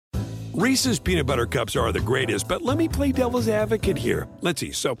Reese's peanut butter cups are the greatest, but let me play devil's advocate here. Let's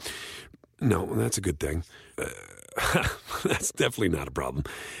see. So, no, that's a good thing. That's definitely not a problem.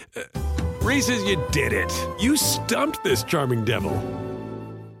 Reese's, you did it. You stumped this charming devil.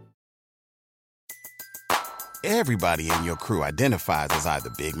 Everybody in your crew identifies as either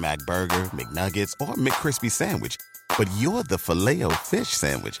Big Mac Burger, McNuggets, or McCrispy Sandwich. But you're the Filet-O-Fish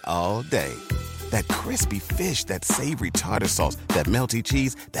Sandwich all day. That crispy fish, that savory tartar sauce, that melty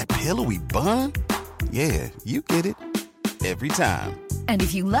cheese, that pillowy bun. Yeah, you get it. Every time. And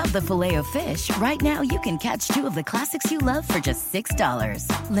if you love the Filet-O-Fish, right now you can catch two of the classics you love for just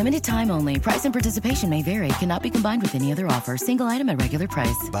 $6. Limited time only. Price and participation may vary. Cannot be combined with any other offer. Single item at regular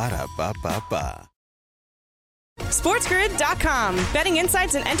price. Ba-da-ba-ba-ba. SportsGrid.com. Betting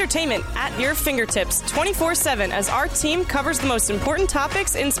insights and entertainment at your fingertips 24/7 as our team covers the most important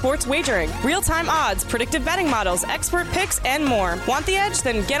topics in sports wagering. Real-time odds, predictive betting models, expert picks, and more. Want the edge?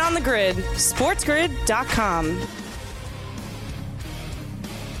 Then get on the grid. SportsGrid.com.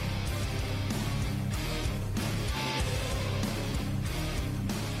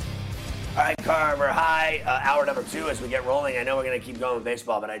 All right, Carver, hi. Hour number 2 as we get rolling. I know we're going to keep going with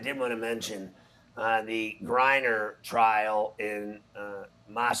baseball, but I did want to mention the Griner trial in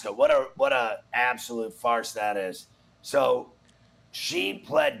Moscow. What a absolute farce that is. So she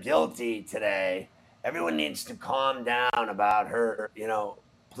pled guilty today. Everyone needs to calm down about her,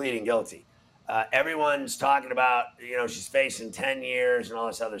 pleading guilty. Everyone's talking about, she's facing 10 years and all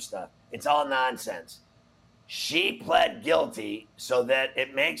this other stuff. It's all nonsense. She pled guilty so that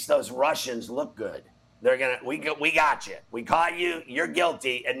it makes those Russians look good. They're we got you. We caught you. You're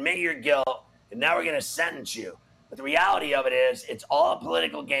guilty. Admit your guilt. And now we're going to sentence you. But the reality of it is it's all a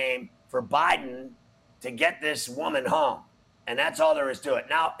political game for Biden to get this woman home. And that's all there is to it.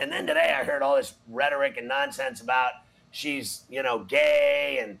 Now, and then today I heard all this rhetoric and nonsense about she's,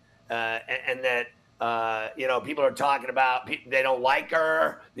 gay and that, people are talking about they don't like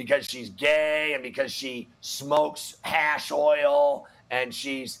her because she's gay and because she smokes hash oil and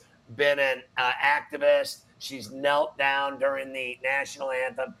she's been an activist. She's knelt down during the national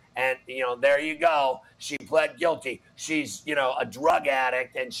anthem. And, there you go. She pled guilty. She's, a drug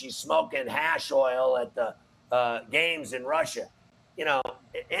addict and she's smoking hash oil at the games in Russia.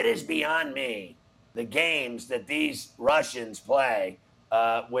 It is beyond me the games that these Russians play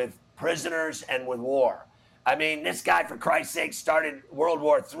with prisoners and with war. I mean, this guy, for Christ's sake, started World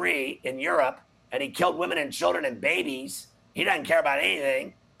War III in Europe and he killed women and children and babies. He doesn't care about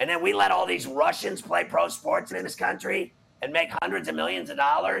anything. And then we let all these Russians play pro sports in this country and make hundreds of millions of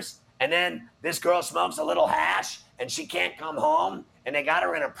dollars. And then this girl smokes a little hash and she can't come home and they got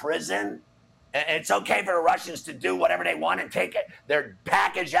her in a prison. And it's okay for the Russians to do whatever they want and take their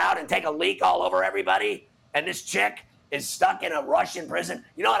package out and take a leak all over everybody. And this chick is stuck in a Russian prison.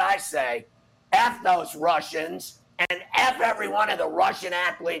 You know what I say? F those Russians and F every one of the Russian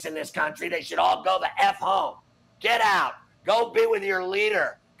athletes in this country. They should all go the F home. Get out. Go be with your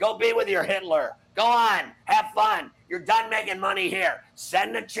leader. Go be with your Hitler. Go on. Have fun. You're done making money here.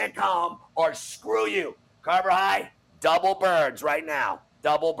 Send the chick home or screw you. Carver High, double birds right now.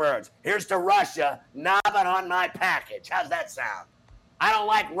 Double birds. Here's to Russia, knobbing on my package. How's that sound? I don't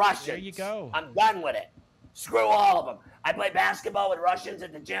like Russians. There you go. I'm done with it. Screw all of them. I play basketball with Russians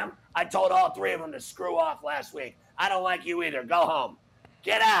at the gym. I told all 3 of them to screw off last week. I don't like you either. Go home.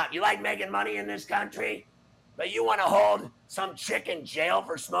 Get out. You like making money in this country? But you want to hold some chick in jail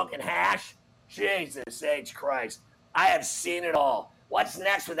for smoking hash? Jesus H. Christ. I have seen it all. What's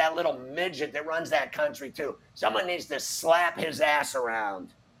next with that little midget that runs that country, too? Someone needs to slap his ass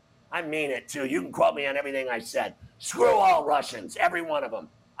around. I mean it, too. You can quote me on everything I said. Screw all Russians, every one of them.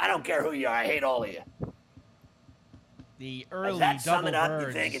 I don't care who you are. I hate all of you. The early Does that sum it up, you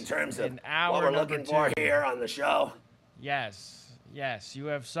birds think, in terms of in hour what we're number looking for 2. here on the show? Yes. You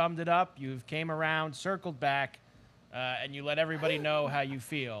have summed it up. You've came around, circled back, and you let everybody know how you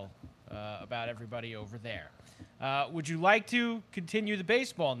feel about everybody over there. Would you like to continue the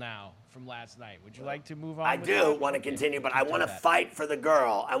baseball now from last night? Would you like to move on? I do want to continue, but I want to fight for the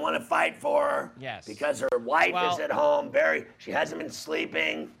girl. I want to fight for her. Yes. Because her wife is at home. She hasn't been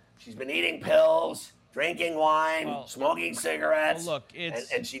sleeping. She's been eating pills, drinking wine, smoking cigarettes. Well, look,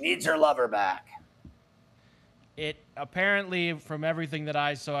 and she needs her lover back. It apparently, from everything that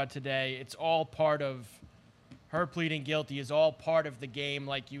I saw today, it's all part of her pleading guilty is all part of the game.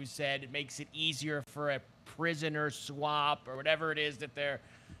 Like you said, it makes it easier for a prisoner swap or whatever it is that they're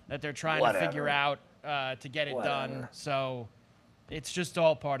trying to figure out to get it done. So it's just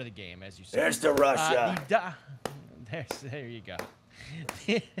all part of the game, as you said. There's to Russia. There you go.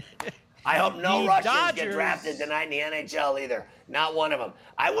 I hope no The Russians get Dodgers- drafted tonight in the NHL either. Not one of them.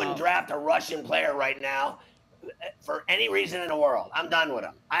 I wouldn't draft a Russian player right now for any reason in the world. I'm done with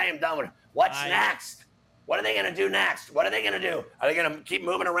them. I am done with them. What's next? What are they going to do next? What are they going to do? Are they going to keep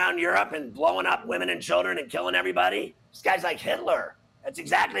moving around Europe and blowing up women and children and killing everybody? This guy's like Hitler. That's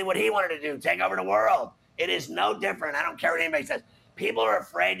exactly what he wanted to do, take over the world. It is no different. I don't care what anybody says. People are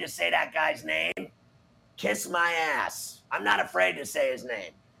afraid to say that guy's name. Kiss my ass. I'm not afraid to say his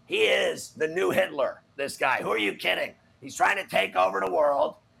name. He is the new Hitler, this guy. Who are you kidding? He's trying to take over the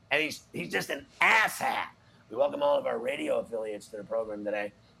world, and he's just an asshat. We welcome all of our radio affiliates to the program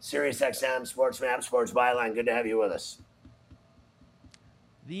today. SiriusXM, Sports Map, Sports Byline. Good to have you with us.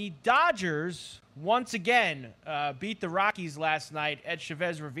 The Dodgers, once again, beat the Rockies last night at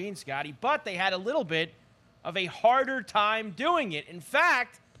Chavez Ravine, Scotty, but they had a little bit of a harder time doing it. In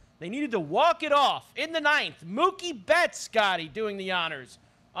fact, they needed to walk it off in the ninth. Mookie Betts, Scotty, doing the honors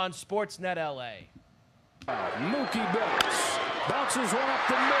on Sportsnet LA. Mookie Betts bounces one up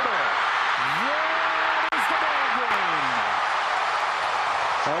the middle. There's the ball game.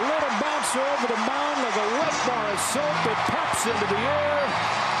 A little bouncer over the mound like a wet bar of soap. It pops into the air.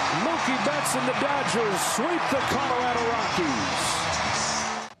 Mookie Betts and the Dodgers sweep the Colorado Rockies.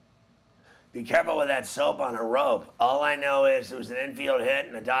 Be careful with that soap on a rope. All I know is it was an infield hit,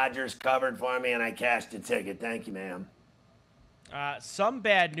 and the Dodgers covered for me, and I cashed a ticket. Thank you, ma'am. Some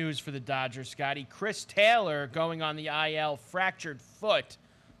bad news for the Dodgers, Scotty. Chris Taylor going on the IL, fractured foot.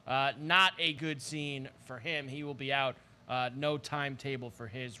 Not a good scene for him. He will be out. No timetable for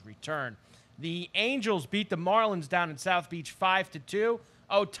his return. The Angels beat the Marlins down in South Beach 5-2.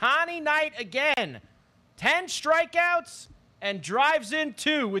 Ohtani night again. 10 strikeouts and drives in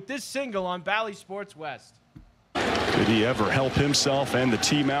 2 with this single on Bally Sports West. Did he ever help himself and the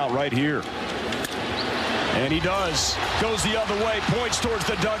team out right here? And he does. Goes the other way, points towards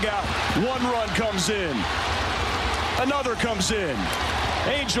the dugout. One run comes in. Another comes in.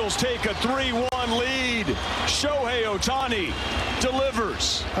 Angels take a 3-1 lead. Shohei Ohtani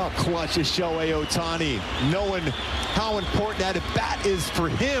delivers. How clutch is Shohei Ohtani, knowing how important that at-bat is for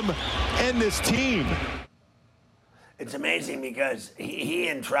him and this team. It's amazing because he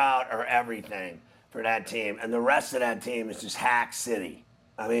and Trout are everything for that team, and the rest of that team is just hack city.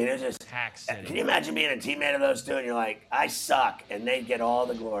 I mean, it's just Hack City. Can you imagine being a teammate of those two and you're like, I suck, and they get all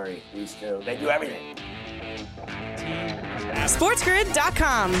the glory, these two. They do everything.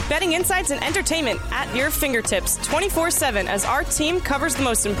 SportsGrid.com. Betting insights and entertainment at your fingertips 24/7 as our team covers the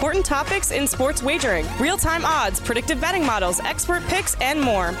most important topics in sports wagering. Real-time odds, predictive betting models, expert picks, and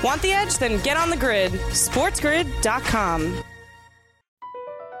more. Want the edge? Then get on the grid. SportsGrid.com.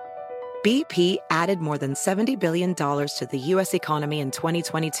 BP added more than $70 billion to the U.S. economy in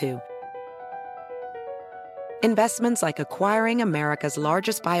 2022. Investments like acquiring America's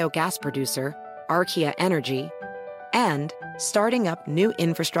largest biogas producer, Archaea Energy, and starting up new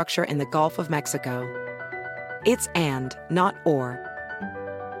infrastructure in the Gulf of Mexico. It's and, not or.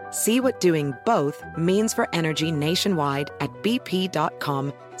 See what doing both means for energy nationwide at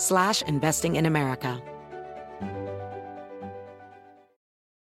bp.com/investing in America.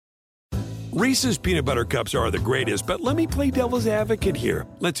 Reese's peanut butter cups are the greatest, but let me play devil's advocate here.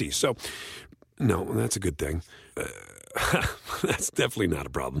 Let's see. So, no, that's a good thing. That's definitely not a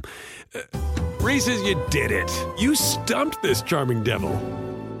problem. Reese's, you did it. You stumped this charming devil.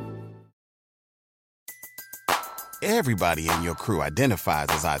 Everybody in your crew identifies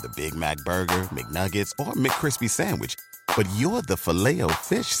as either Big Mac Burger, McNuggets, or McCrispy Sandwich. But you're the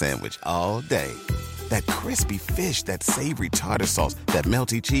Filet-O-Fish Sandwich all day. That crispy fish, that savory tartar sauce, that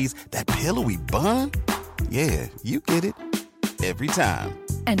melty cheese, that pillowy bun. Yeah, you get it. Every time.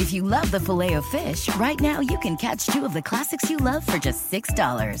 And if you love the Filet-O-Fish, right now you can catch 2 of the classics you love for just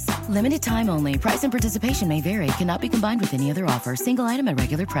 $6. Limited time only. Price and participation may vary. Cannot be combined with any other offer. Single item at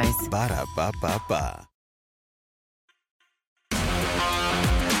regular price. Ba-da-ba-ba-ba.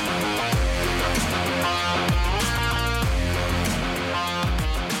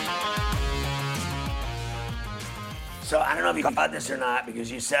 So I don't know if you caught this or not,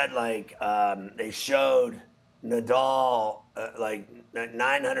 because you said they showed Nadal like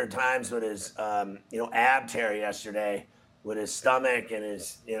 900 times with his ab tear yesterday, with his stomach and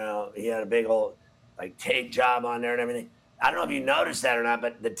his he had a big old tape job on there and everything. I don't know if you noticed that or not,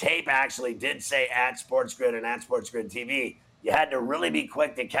 but the tape actually did say at Sports Grid and at Sports Grid TV. You had to really be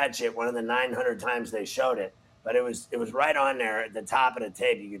quick to catch it. One of the 900 times they showed it, but it was right on there at the top of the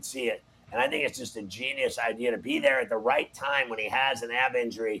tape. You could see it. And I think it's just a genius idea to be there at the right time when he has an ab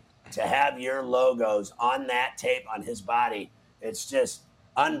injury, to have your logos on that tape on his body. It's just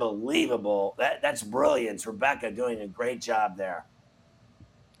unbelievable. That's brilliance. Rebecca doing a great job there.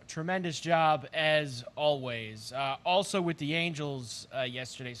 Tremendous job as always. Also with the Angels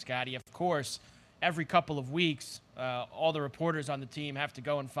yesterday, Scotty, of course, every couple of weeks, all the reporters on the team have to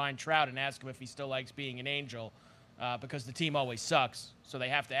go and find Trout and ask him if he still likes being an Angel, because the team always sucks. So they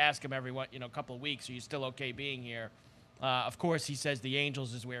have to ask him every couple of weeks, are you still okay being here? Of course, he says the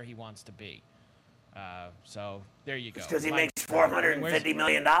Angels is where he wants to be. So there you go. Because he makes $450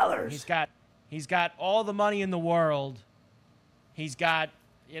 million. He's got all the money in the world. He's got,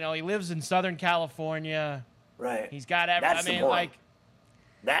 he lives in Southern California. Right. He's got That's the point.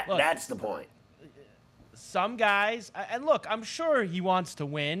 That's the point. Some guys, and look, I'm sure he wants to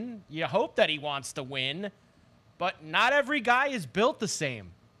win. You hope that he wants to win, but not every guy is built the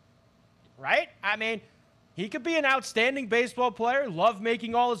same, right? I mean, he could be an outstanding baseball player, love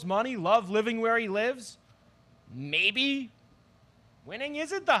making all his money, love living where he lives. Maybe winning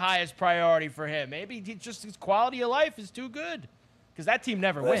isn't the highest priority for him. Maybe just his quality of life is too good, because that team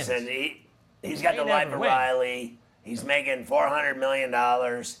never wins. Listen, he's got the life of Riley. He's making $400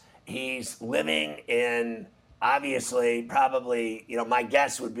 million. He's living in, obviously, probably, my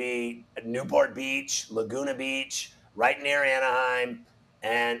guess would be Newport Beach, Laguna Beach, right near Anaheim.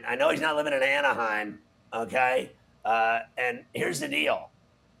 And I know he's not living in Anaheim, okay? And here's the deal.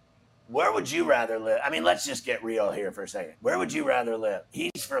 Where would you rather live? I mean, let's just get real here for a second. Where would you rather live?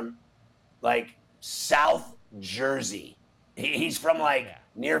 He's from, South Jersey. He's from,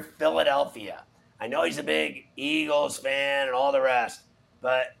 near Philadelphia. I know he's a big Eagles fan and all the rest.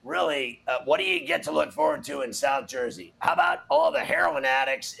 But really, what do you get to look forward to in South Jersey? How about all the heroin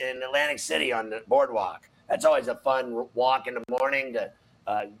addicts in Atlantic City on the boardwalk? That's always a fun walk in the morning to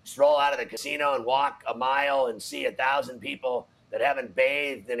stroll out of the casino and walk a mile and see 1,000 people that haven't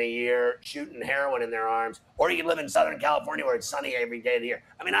bathed in a year shooting heroin in their arms. Or you can live in Southern California where it's sunny every day of the year.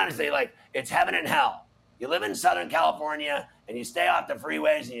 I mean, honestly, it's heaven and hell. You live in Southern California and you stay off the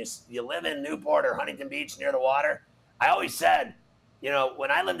freeways and you live in Newport or Huntington Beach near the water. I always said, when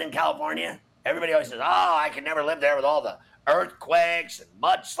I lived in California, everybody always says, oh, I could never live there with all the earthquakes and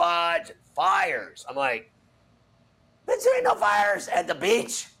mudslides and fires. I'm like, there ain't no fires at the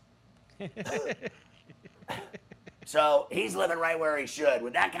beach. So he's living right where he should.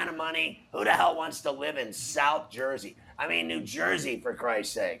 With that kind of money, who the hell wants to live in South Jersey? I mean, New Jersey, for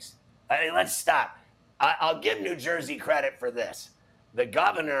Christ's sakes. I mean, let's stop. I'll give New Jersey credit for this. The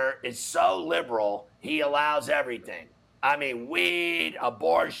governor is so liberal, he allows everything. I mean, weed,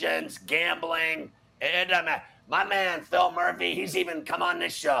 abortions, gambling. My man, Phil Murphy, he's even come on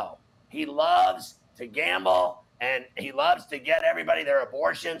this show. He loves to gamble, and he loves to get everybody their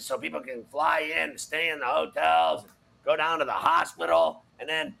abortions so people can fly in, stay in the hotels, go down to the hospital. And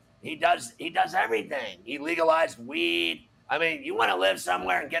then he does everything. He legalized weed. I mean, you want to live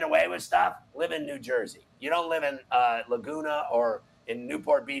somewhere and get away with stuff? Live in New Jersey. You don't live in Laguna or in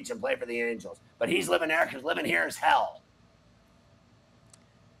Newport Beach and play for the Angels. But he's living there because living here is hell.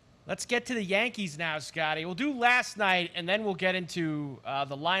 Let's get to the Yankees now, Scotty. We'll do last night, and then we'll get into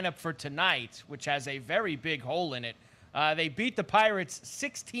the lineup for tonight, which has a very big hole in it. They beat the Pirates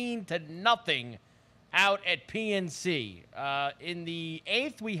 16-0 out at PNC. In the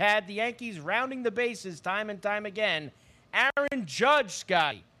eighth, we had the Yankees rounding the bases time and time again. Aaron Judge,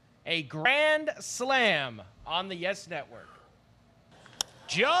 Scotty, a grand slam on the Yes Network.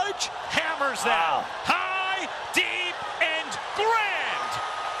 Judge hammers that. High, deep, and grand.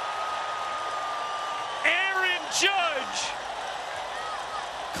 Aaron Judge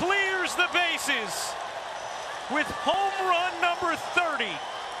clears the bases with home run number 30.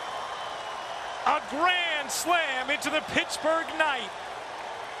 A grand slam into the Pittsburgh night.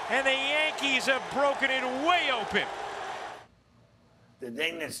 And the Yankees have broken it way open. The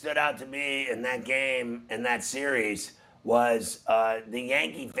thing that stood out to me in that game, in that series, was the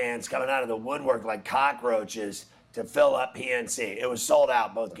Yankee fans coming out of the woodwork like cockroaches to fill up PNC. It was sold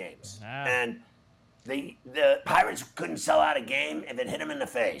out both games. Wow. And the Pirates couldn't sell out a game if it hit them in the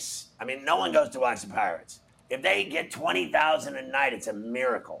face. I mean, no one goes to watch the Pirates. If they get 20,000 a night, it's a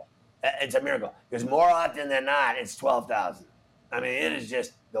miracle. It's a miracle. Because more often than not, it's 12,000. I mean, it is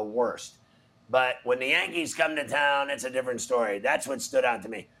just the worst. But when the Yankees come to town, it's a different story. That's what stood out to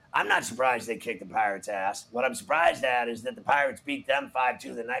me. I'm not surprised they kicked the Pirates' ass. What I'm surprised at is that the Pirates beat them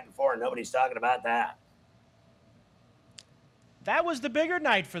 5-2 the night before, and nobody's talking about that. That was the bigger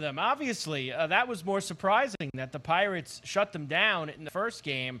night for them, obviously. That was more surprising that the Pirates shut them down in the first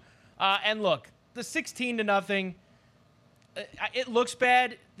game. And look, the 16-0, it looks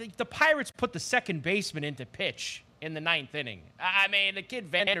bad. The Pirates put the second baseman into pitch in the ninth inning. I mean, the kid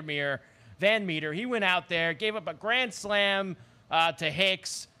Van Meter, he went out there, gave up a grand slam to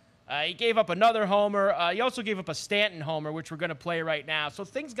Hicks. He gave up another homer. He also gave up a Stanton homer, which we're going to play right now. So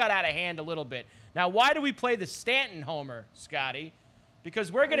things got out of hand a little bit. Now, why do we play the Stanton homer, Scotty?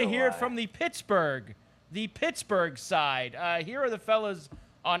 Because we're going to hear it from the Pittsburgh side. Here are the fellas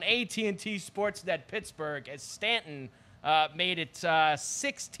on AT&T Sportsnet Pittsburgh as Stanton made it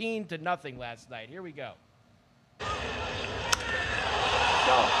 16-0 last night. Here we go.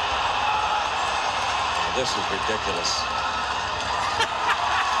 No. This is ridiculous.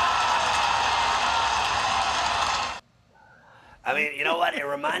 I mean, you know what? It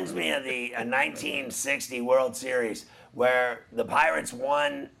reminds me of the 1960 World Series where the Pirates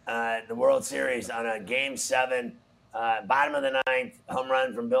won the World Series on a Game 7, bottom of the ninth, home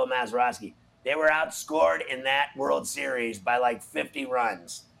run from Bill Mazeroski. They were outscored in that World Series by like 50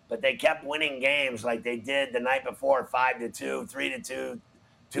 runs, but they kept winning games like they did the night before, 5-2, 3-2,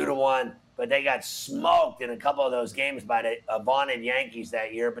 2-1. But they got smoked in a couple of those games by the vaunted Yankees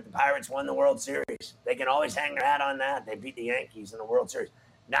that year. But the Pirates won the World Series. They can always hang their hat on that. They beat the Yankees in the World Series.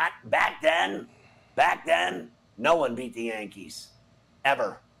 Not back then. Back then, no one beat the Yankees.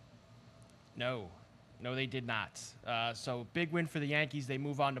 Ever. No, they did not. So big win for the Yankees. They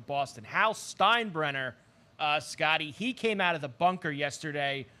move on to Boston. Hal Steinbrenner, Scotty, he came out of the bunker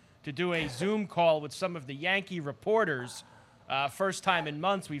yesterday to do a Zoom call with some of the Yankee reporters. First time in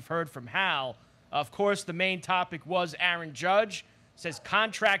months we've heard from Hal. Of course, the main topic was Aaron Judge. Says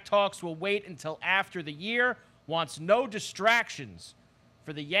contract talks will wait until after the year. Wants no distractions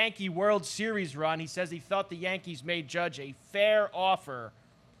for the Yankee World Series run. He says he thought the Yankees made Judge a fair offer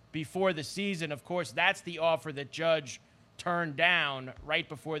before the season. Of course, that's the offer that Judge turned down right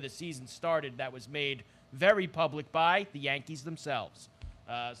before the season started. That was made very public by the Yankees themselves.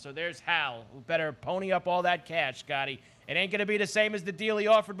 So there's Hal, who better pony up all that cash, Scotty. It ain't going to be the same as the deal he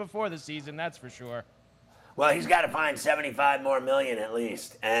offered before the season, that's for sure. Well, he's got to find $75 more million at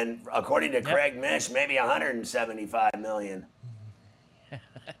least. And according to Craig Mish, maybe $175 million.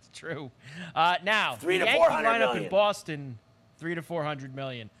 That's true. Now, the Yankee lineup in Boston, $300 to $400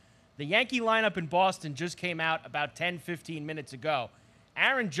 million. The Yankee lineup in Boston just came out about 10, 15 minutes ago.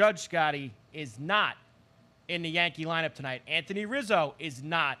 Aaron Judge, Scotty, is not in the Yankee lineup tonight. Anthony Rizzo is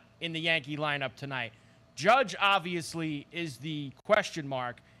not in the Yankee lineup tonight. Judge, obviously, is the question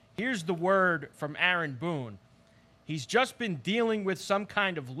mark. Here's the word from Aaron Boone. He's just been dealing with some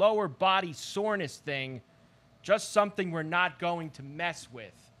kind of lower body soreness thing, just something we're not going to mess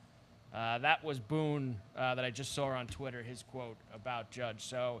with. That was Boone that I just saw on Twitter, his quote about Judge.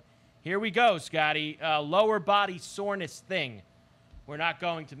 So here we go, Scotty. Lower body soreness thing we're not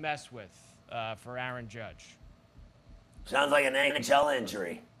going to mess with for Aaron Judge. Sounds like an NHL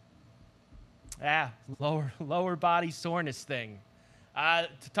injury. Yeah, lower body soreness thing.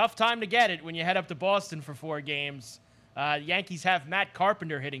 It's a tough time to get it when you head up to Boston for 4 games. Yankees have Matt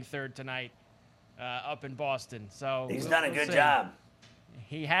Carpenter hitting third tonight up in Boston. So he's done a good job.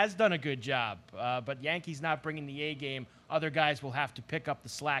 He has done a good job, but Yankees not bringing the A game. Other guys will have to pick up the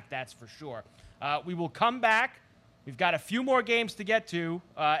slack, that's for sure. We will come back. We've got a few more games to get to,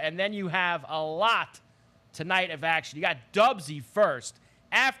 and then you have a lot tonight of action. You got Dubsy first.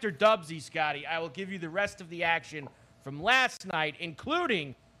 After Dubsy, Scotty, I will give you the rest of the action from last night,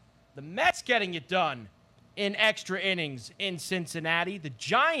 including the Mets getting it done in extra innings in Cincinnati, the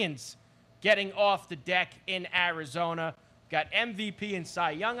Giants getting off the deck in Arizona. Got MVP and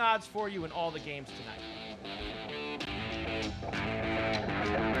Cy Young odds for you in all the games tonight.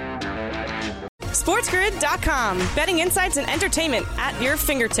 SportsGrid.com. Betting insights and entertainment at your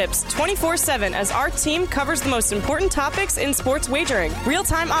fingertips 24/7 as our team covers the most important topics in sports wagering.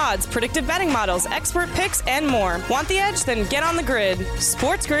 Real-time odds, predictive betting models, expert picks, and more. Want the edge? Then get on the grid.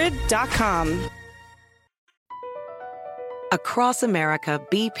 SportsGrid.com. Across America,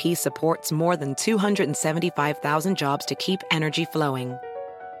 BP supports more than 275,000 jobs to keep energy flowing.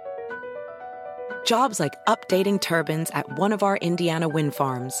 Jobs like updating turbines at one of our Indiana wind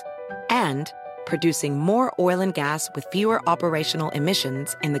farms and producing more oil and gas with fewer operational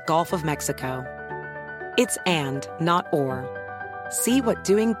emissions in the Gulf of Mexico. It's and, not or. See what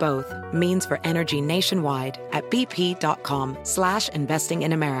doing both means for energy nationwide at bp.com/investing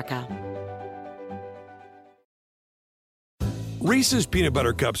in America. Reese's peanut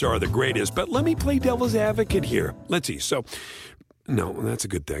butter cups are the greatest, but let me play devil's advocate here. Let's see. So, no, that's a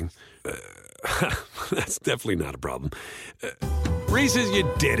good thing. That's definitely not a problem. Reese's,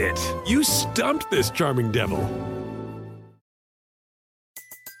 you did it. You stumped this charming devil.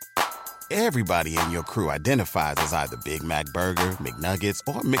 Everybody in your crew identifies as either Big Mac Burger, McNuggets,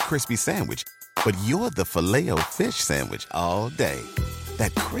 or McCrispy Sandwich. But you're the Filet-O-Fish Sandwich all day.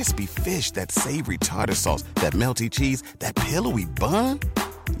 That crispy fish, that savory tartar sauce, that melty cheese, that pillowy bun.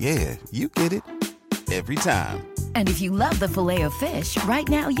 Yeah, you get it. Every time. And if you love the Filet-O-Fish, right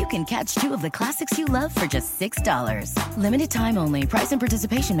now you can catch 2 of the classics you love for just $6. Limited time only. Price and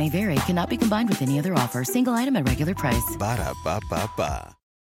participation may vary. Cannot be combined with any other offer. Single item at regular price. Ba-da-ba-ba-ba.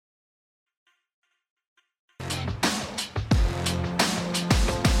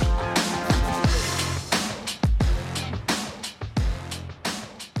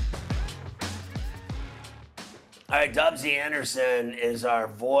 All right, Dubsy Anderson is our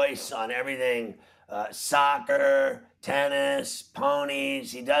voice on everything soccer, tennis,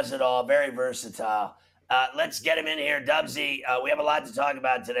 ponies. He does it all. Very versatile. Let's get him in here. Dubsy, we have a lot to talk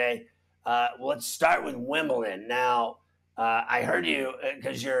about today. Let's start with Wimbledon. Now, I heard you,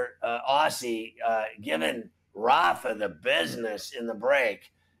 because you're Aussie, giving Rafa the business in the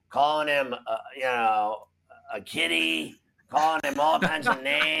break, calling him, a kitty, calling him all kinds of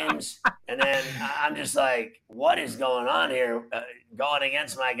names. And then I'm just like, what is going on here? Going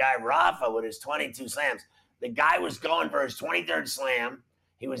against my guy Rafa with his 22 slams. The guy was going for his 23rd slam.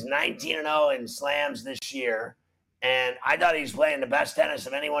 He was 19-0 in slams this year. And I thought he was playing the best tennis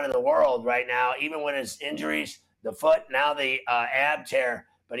of anyone in the world right now, even with his injuries, the foot, now the ab tear.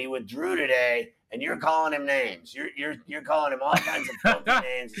 But he withdrew today, and you're calling him names. You're calling him all kinds of filthy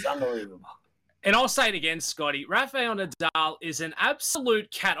names. It's unbelievable. And I'll say it again, Scotty. Rafael Nadal is an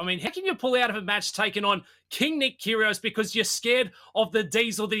absolute cat. I mean, how can you pull out of a match taking on King Nick Kyrgios because you're scared of the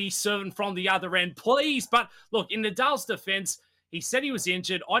diesel that he's serving from the other end? Please. But look, in Nadal's defense, he said he was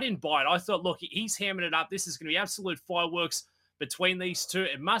injured. I didn't buy it. I thought, look, he's hammering it up. This is going to be absolute fireworks between these two.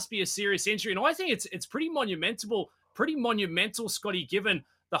 It must be a serious injury. And I think it's pretty monumental, Scotty, given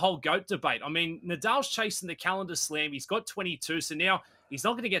the whole GOAT debate. I mean, Nadal's chasing the calendar slam. He's got 22, so now he's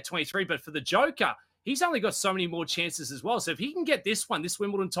not going to get 23. But for the Joker, he's only got so many more chances as well. So if he can get this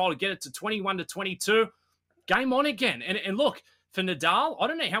Wimbledon title, get it to 21 to 22, game on again. And look, for Nadal, I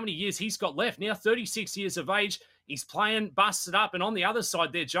don't know how many years he's got left. Now 36 years of age. He's playing, busted up. And on the other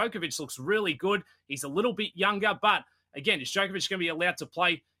side there, Djokovic looks really good. He's a little bit younger. But again, is Djokovic going to be allowed to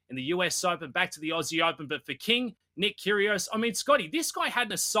play in the US Open, back to the Aussie Open? But for King, Nick Kyrgios, I mean, Scotty, this guy had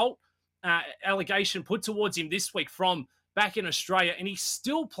an assault allegation put towards him this week from back in Australia, and he's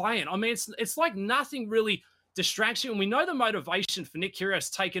still playing. I mean, it's like nothing really distracts you. And we know the motivation for Nick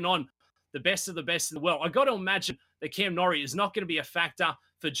Kyrgios taking on the best of the best in the world. I got to imagine that Cam Norrie is not going to be a factor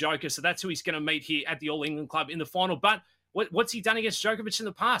for Joker, so that's who he's going to meet here at the All England Club in the final. But what's he done against Djokovic in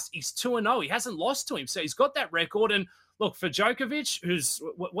the past? He's 2-0. He hasn't lost to him, so he's got that record. And look, for Djokovic,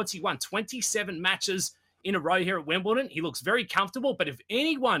 what's he won? 27 matches in a row here at Wimbledon. He looks very comfortable, but if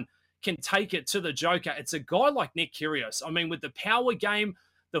anyone can take it to the Joker, it's a guy like Nick Kyrgios. I mean, with the power game,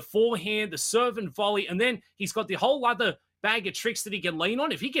 the forehand, the serve and volley, and then he's got the whole other bag of tricks that he can lean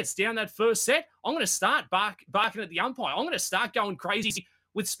on. If he gets down that first set, I'm going to start barking at the umpire. I'm going to start going crazy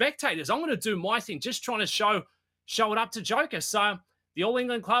with spectators. I'm going to do my thing, just trying to show it up to Joker. So the All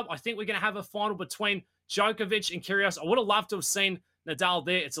England Club, I think we're going to have a final between Djokovic and Kyrgios. I would have loved to have seen Nadal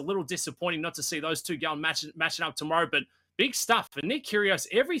there. It's a little disappointing not to see those two go and matching up tomorrow, but big stuff for Nick Kyrgios.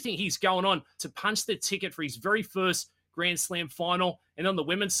 Everything he's going on to punch the ticket for his very first Grand Slam final. And on the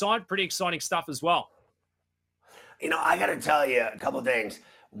women's side, pretty exciting stuff as well. You know, I got to tell you a couple things.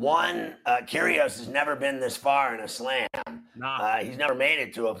 One, Kyrgios has never been this far in a slam. Nah. He's never made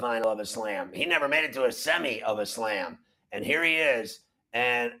it to a final of a slam. He never made it to a semi of a slam. And here he is.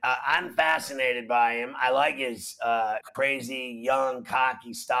 And I'm fascinated by him. I like his crazy, young,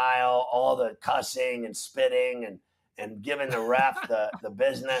 cocky style, all the cussing and spitting and giving the ref the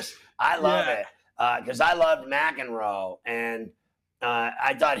business. I love it because I loved McEnroe, and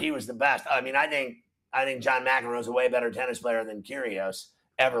I thought he was the best. I mean, I think John McEnroe is a way better tennis player than Kyrgios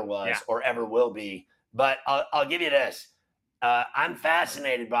ever was or ever will be. But I'll give you this. I'm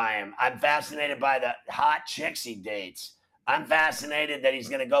fascinated by him. I'm fascinated by the hot chicks he dates. I'm fascinated that he's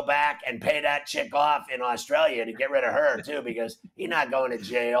going to go back and pay that chick off in Australia to get rid of her, too, because he's not going to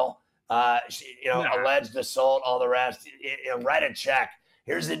jail. Alleged assault, all the rest. Write a check.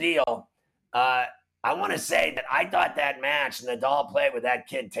 Here's the deal. I want to say that I thought that match Nadal played with that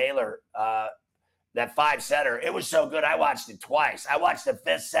kid Taylor, that 5-setter, it was so good I watched it twice. I watched the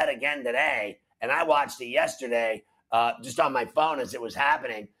 5th set again today, and I watched it yesterday just on my phone as it was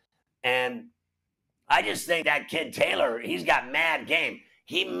happening. And I just think that kid Taylor, he's got mad game.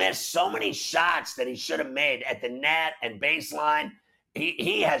 He missed so many shots that he should have made at the net and baseline.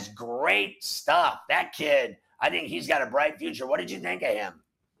 He has great stuff. That kid, I think he's got a bright future. What did you think of him?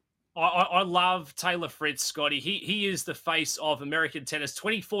 I love Taylor Fritz, Scotty. He is the face of American tennis.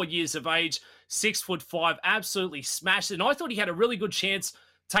 24 years of age, 6'5", absolutely smashed it. And I thought he had a really good chance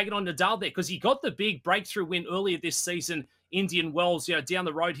taking on Nadal there because he got the big breakthrough win earlier this season, Indian Wells, down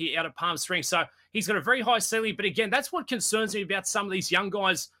the road here out of Palm Springs. So he's got a very high ceiling. But again, that's what concerns me about some of these young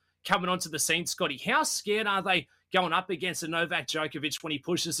guys coming onto the scene, Scotty. How scared are they going up against a Novak Djokovic when he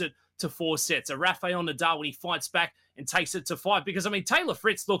pushes it to 4 sets, a Rafael Nadal when he fights back and takes it to 5? Because, Taylor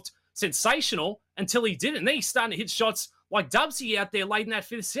Fritz looked sensational until he didn't. Then he's starting to hit shots like Dubsy out there late in that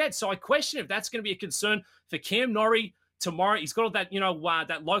 5th set. So I question if that's going to be a concern for Cam Norrie tomorrow. He's got all that,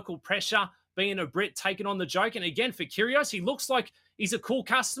 that local pressure, being a Brit, taking on the joke. And again, for Kyrgios, he looks like he's a cool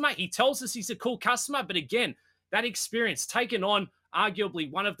customer. He tells us he's a cool customer. But again, that experience taken on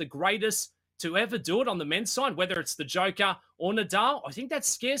arguably one of the greatest to ever do it on the men's side, whether it's the Joker or Nadal, I think that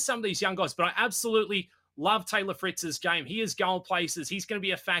scares some of these young guys. But I absolutely love Taylor Fritz's game. He is going places. He's going to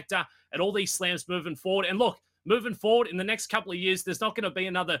be a factor at all these slams moving forward. And look, moving forward in the next couple of years, there's not going to be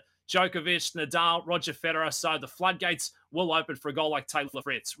another Djokovic, Nadal, Roger Federer. So the floodgates will open for a guy like Taylor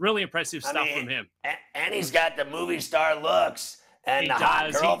Fritz. Really impressive stuff from him. And he's got the movie star looks and the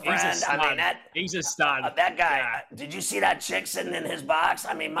hot girlfriend. He's a stud. That guy. Yeah. Did you see that chick sitting in his box?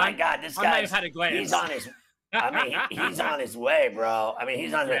 My God, this guy. I may have had a glance. He's on his. He's on his way, bro.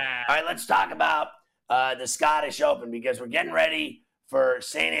 He's on his way. All right, let's talk about the Scottish Open because we're getting ready for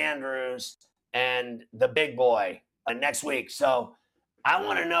St. Andrews and the big boy next week. So I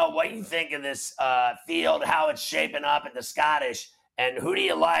want to know what you think of this field, how it's shaping up at the Scottish, and who do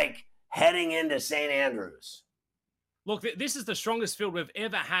you like heading into St. Andrews? Look, this is the strongest field we've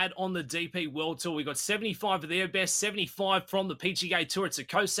ever had on the DP World Tour. We've got 75 of their best, 75 from the PGA Tour. It's a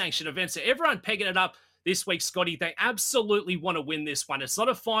co-sanctioned event, so everyone pegging it up this week, Scotty. They absolutely want to win this one. It's not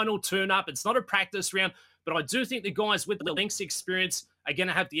a final turn-up. It's not a practice round, but I do think the guys with the links experience are going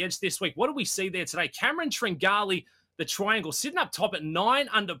to have the edge this week. What do we see there today? Cameron Tringali, the triangle, sitting up top at 9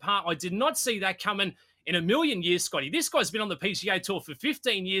 under par. I did not see that coming in a million years, Scotty. This guy's been on the PGA Tour for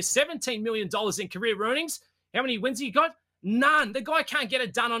 15 years, $17 million in career earnings. How many wins he got? None. The guy can't get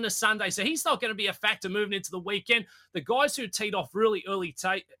it done on a Sunday, so he's not going to be a factor moving into the weekend. The guys who teed off really early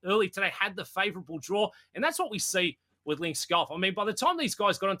today had the favorable draw, and that's what we see with links golf. By the time these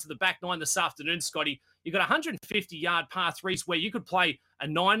guys got onto the back nine this afternoon, Scotty, you got 150-yard par threes where you could play a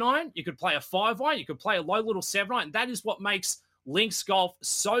 9-iron, you could play a 5-iron, you could play a low little 7-iron, and that is what makes links golf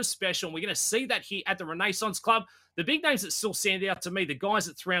so special. And we're going to see that here at the Renaissance Club. The big names that still stand out to me, the guys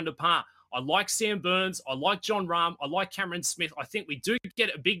at 3 under par. I like Sam Burns. I like Jon Rahm. I like Cameron Smith. I think we do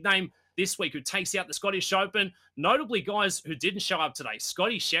get a big name this week who takes out the Scottish Open. Notably, guys who didn't show up today.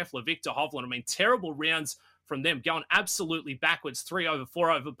 Scotty Scheffler, Victor Hovland. Terrible rounds from them, going absolutely backwards, 3 over,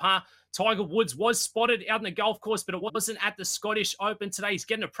 4 over par. Tiger Woods was spotted out in the golf course, but it wasn't at the Scottish Open today. He's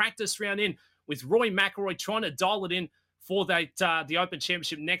getting a practice round in with Roy McIlroy, trying to dial it in for the Open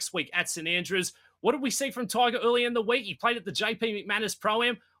Championship next week at St. Andrews. What did we see from Tiger early in the week? He played at the JP McManus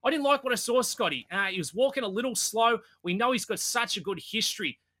Pro-Am. I didn't like what I saw, Scotty. He was walking a little slow. We know he's got such a good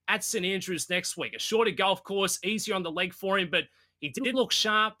history at St. Andrews next week. A shorter golf course, easier on the leg for him, but he did look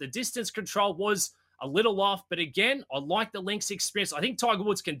sharp. The distance control was a little off, but again, I like the links experience. I think Tiger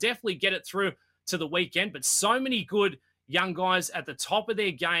Woods can definitely get it through to the weekend, but so many good young guys at the top of their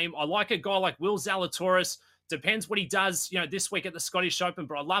game. I like a guy like Will Zalatoris. Depends what he does, this week at the Scottish Open,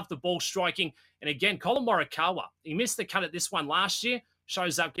 but I love the ball striking. And again, Colin Morikawa, he missed the cut at this one last year,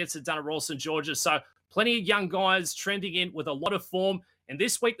 shows up, gets it done at Royal St. George's. So plenty of young guys trending in with a lot of form. And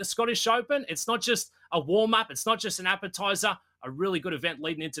this week, the Scottish Open, it's not just a warm-up. It's not just an appetizer, a really good event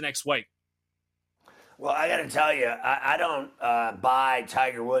leading into next week. Well, I got to tell you, I don't buy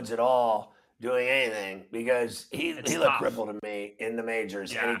Tiger Woods at all doing anything because he looked crippled to me in the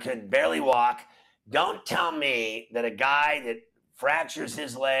majors, and he could barely walk. Don't tell me that a guy that fractures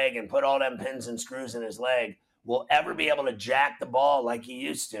his leg and put all them pins and screws in his leg will ever be able to jack the ball like he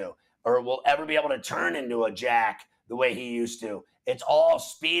used to, or will ever be able to turn into a jack the way he used to. It's all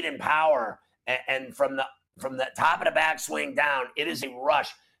speed and power, and from the top of the backswing down, it is a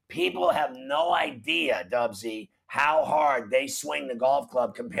rush. People have no idea, Dubsy, how hard they swing the golf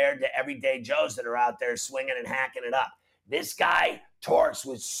club compared to everyday Joes that are out there swinging and hacking it up. This guy torques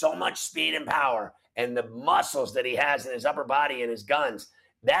with so much speed and power, and the muscles that he has in his upper body and his guns.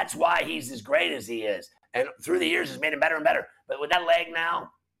 That's why he's as great as he is. And through the years, has made him better and better. But with that leg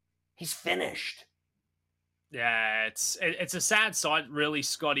now, he's finished. Yeah, it's a sad sight, really,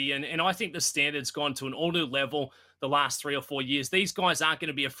 Scotty. And I think the standard's gone to an all-new level the last 3 or 4 years. These guys aren't going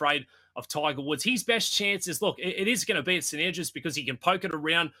to be afraid of Tiger Woods. His best chance is, look, it is going to be at St. Andrews because he can poke it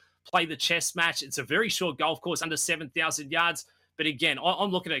around, play the chess match. It's a very short golf course, under 7,000 yards. But again,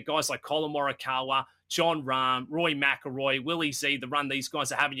 I'm looking at guys like Colin Morikawa, Jon Rahm, Roy McIlroy, Willie Z, the run these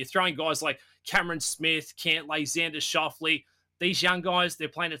guys are having. You're throwing guys like Cameron Smith, Cantlay, Xander Schauffele. these young guys, they're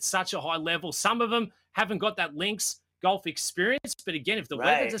playing at such a high level. Some of them haven't got that links golf experience. But again, if the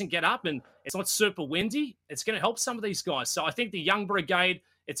weather doesn't get up and it's not super windy, it's going to help some of these guys. So I think the young brigade,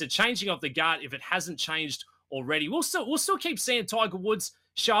 it's a changing of the guard if it hasn't changed already. We'll still keep seeing Tiger Woods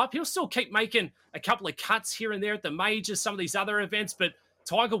show up. He'll still keep making a couple of cuts here and there at the majors, some of these other events. But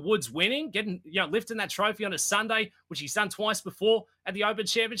Tiger Woods winning, lifting that trophy on a Sunday, which he's done twice before at the Open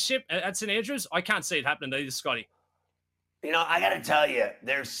Championship at St. Andrews, I can't see it happening either, Scotty. I got to tell you,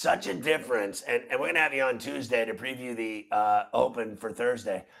 there's such a difference, and we're going to have you on Tuesday to preview the Open for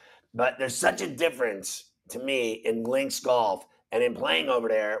Thursday, but there's such a difference to me in links golf and in playing over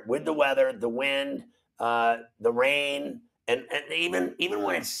there with the weather, the wind, the rain, and even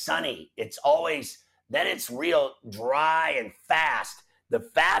when it's sunny, it's always, then it's real dry and fast. The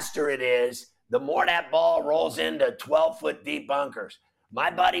faster it is, the more that ball rolls into 12-foot deep bunkers.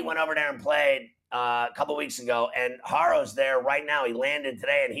 My buddy went over there and played a couple weeks ago, and Haro's there right now. He landed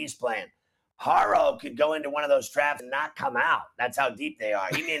today, and he's playing. Haro could go into one of those traps and not come out. That's how deep they are.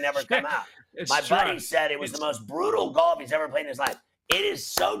 He may never come out. My buddy said it was the most brutal golf he's ever played in his life. It is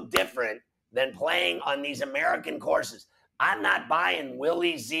so different than playing on these American courses. I'm not buying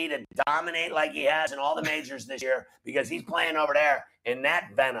Willie Z to dominate like he has in all the majors this year because he's playing over there in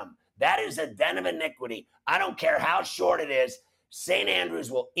that venom. That is a den of iniquity. I don't care how short it is. St. Andrews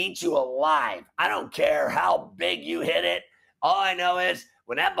will eat you alive. I don't care how big you hit it. All I know is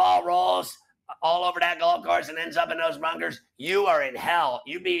when that ball rolls all over that golf course and ends up in those bunkers, you are in hell.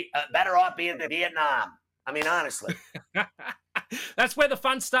 You'd be better off being in Vietnam. I mean, honestly. That's where the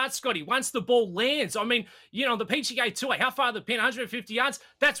fun starts, Scotty. Once the ball lands, I mean, the PGA Tour, how far the pin? 150 yards.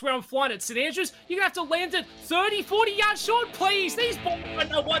 That's where I'm flying at St. Andrews. You're going to have to land it 30, 40 yards short, please. These balls don't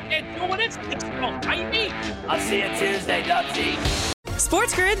know what they're doing. It's not, baby. I'll see you Tuesday, Dubsy.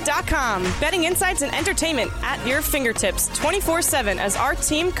 SportsGrid.com. Betting insights and entertainment at your fingertips 24/7 as our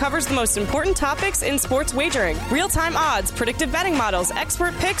team covers the most important topics in sports wagering. Real-time odds, predictive betting models,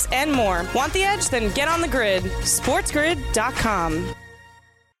 expert picks, and more. Want the edge? Then get on the grid. SportsGrid.com.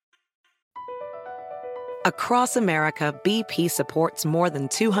 Across America, BP supports more than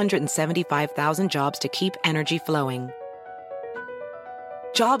 275,000 jobs to keep energy flowing.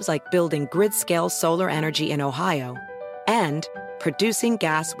 Jobs like building grid-scale solar energy in Ohio and producing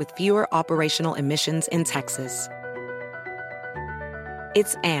gas with fewer operational emissions in Texas.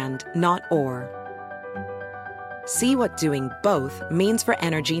 It's and, not or. See what doing both means for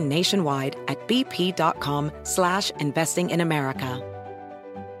energy nationwide at bp.com/investing in America.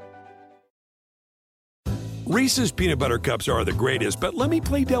 Reese's peanut butter cups are the greatest, but let me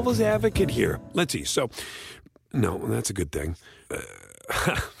play devil's advocate here. Let's see. So, no, that's a good thing.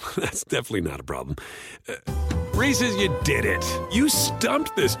 That's definitely not a problem. Reese's, you did it. You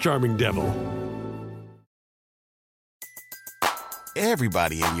stumped this charming devil.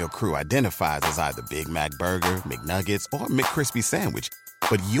 Everybody in your crew identifies as either Big Mac Burger, McNuggets, or McCrispy Sandwich.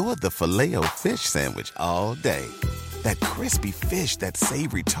 But you're the Filet-O-Fish Sandwich all day. That crispy fish, that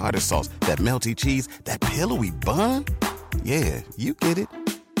savory tartar sauce, that melty cheese, that pillowy bun. Yeah, you get it.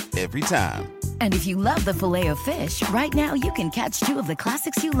 Every time. And if you love the Filet-O-Fish, right now you can catch two of the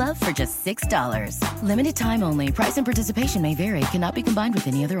classics you love for just $6. Limited time only. Price and participation may vary. Cannot be combined with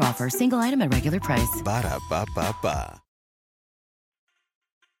any other offer. Single item at regular price. Ba-da-ba-ba-ba.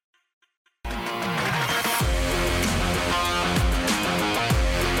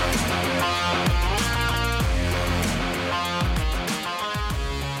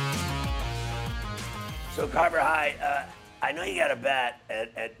 So, Carver High, I know you got a bet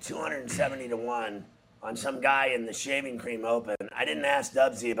at 270 to 1 on some guy in the Shaving Cream Open. I didn't ask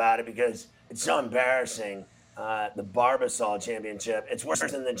Dubsy about it because it's so embarrassing. The Barbasol Championship. It's worse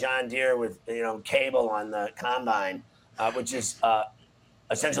than the John Deere with cable on the combine, which is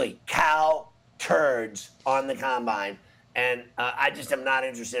essentially cow turds on the combine. And I just am not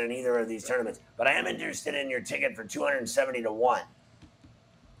interested in either of these tournaments. But I am interested in your ticket for 270 to 1.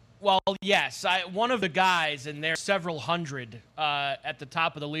 Well, yes. One of the guys, and there's several hundred at the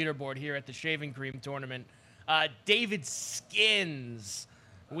top of the leaderboard here at the Shaving Cream Tournament, David Skins,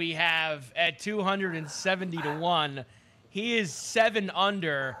 we have at 270 to 1. He is 7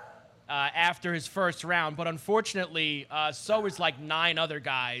 under after his first round, but unfortunately, so is like 9 other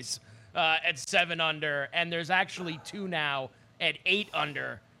guys at 7 under, and there's actually 2 now at 8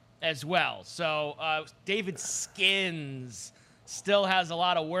 under as well. So David Skins still has a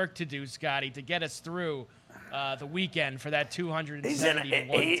lot of work to do, Scotty, to get us through the weekend for that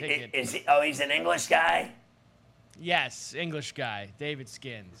 271 ticket. He's an English guy? Yes, English guy. David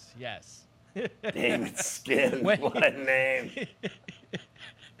Skins, yes. David Skins, what a name.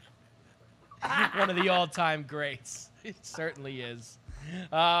 One of the all-time greats. It certainly is.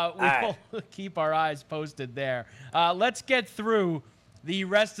 We'll keep our eyes posted there. Let's get through the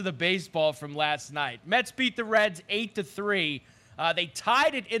rest of the baseball from last night. Mets beat the Reds 8-3. They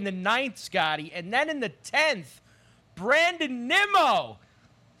tied it in the 9th, Scotty. And then in the 10th, Brandon Nimmo,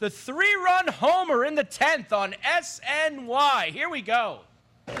 the 3-run homer in the 10th on SNY. Here we go.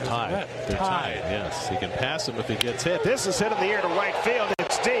 Tied. They're tied, yes. He can pass him if he gets hit. This is hit in the air to right field.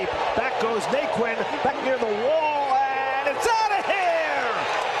 It's deep. Back goes Naquin. Back near the wall, and it's out of here!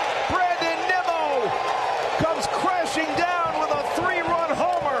 Brandon Nimmo comes crashing down with a 3-run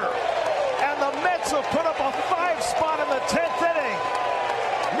homer. And the Mets have put up a 5-spot in the 10th inning.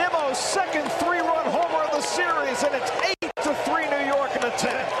 Nimmo's second 3-run homer of the series, and it's 8-3 New York in the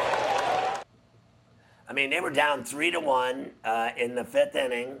 10th. I mean, they were down 3-1 in the 5th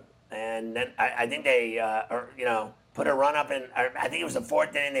inning, and then I think they, put a run up in. I think it was the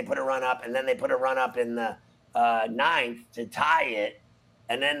 4th inning. They put a run up, and then they put a run up in the 9th to tie it,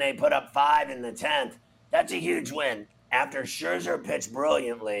 and then they put up 5 in the 10th. That's a huge win. After Scherzer pitched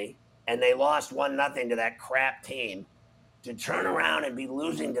brilliantly, and they lost 1-0 to that crap team, to turn around and be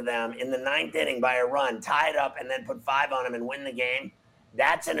losing to them in the 9th inning by a run, tie it up, and then put 5 on them and win the game.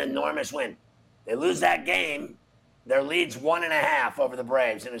 That's an enormous win. They lose that game, their lead's 1.5 over the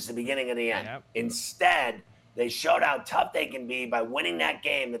Braves, and it's the beginning of the end. Yep. Instead, they showed how tough they can be by winning that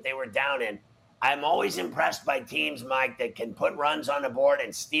game that they were down in. I'm always impressed by teams, Mike, that can put runs on the board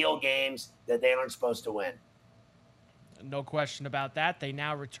and steal games that they aren't supposed to win. No question about that. They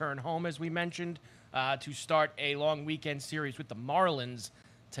now return home, as we mentioned, to start a long weekend series with the Marlins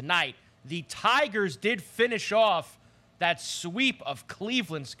tonight. The Tigers did finish off that sweep of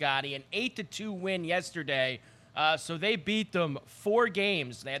Cleveland, Scotty, an 8-2 win yesterday. So they beat them 4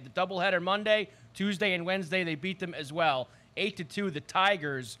 games. They had the doubleheader Monday, Tuesday, and Wednesday. They beat them as well. 8-2. The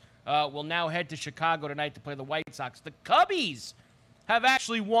Tigers will now head to Chicago tonight to play the White Sox. The Cubbies have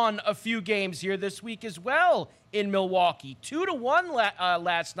actually won a few games here this week as well in Milwaukee. 2-1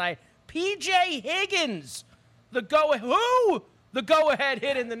 last night. P.J. Higgins, the go-ahead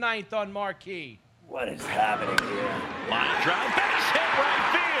hit in the 9th on Marquee. What is happening here? Line drive, base hit right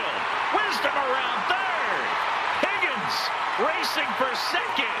field. Wisdom around third. Higgins racing for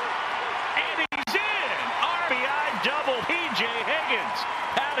second. And he's in. RBI double P.J. Higgins.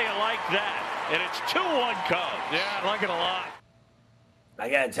 How do you like that? And it's 2-1 Cubs. Yeah, I like it a lot. I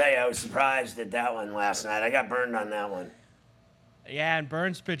got to tell you, I was surprised at that one last night. I got burned on that one. Yeah, and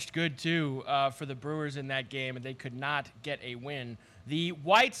Burns pitched good, too, for the Brewers in that game, and they could not get a win. The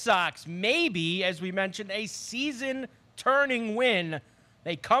White Sox, maybe, as we mentioned, a season-turning win.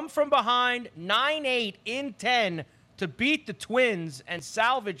 They come from behind 9-8 in 10 to beat the Twins and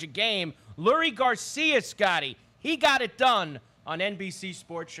salvage a game. Lurie Garcia, Scotty, he got it done on NBC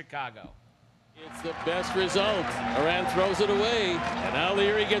Sports Chicago. It's the best result. Moran throws it away, and now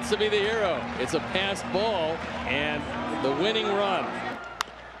Leary gets to be the hero. It's a passed ball, and the winning run.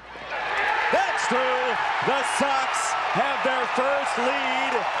 That's true. The Sox have their first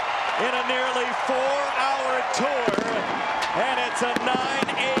lead in a nearly 4-hour tour, and it's a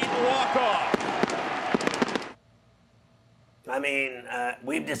 9-8 walk-off. I mean,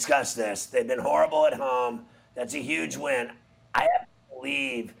 we've discussed this. They've been horrible at home. That's a huge win. I have to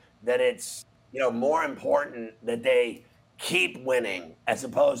believe that it's, more important that they keep winning as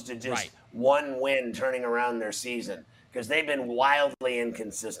opposed to just one win turning around their season, because they've been wildly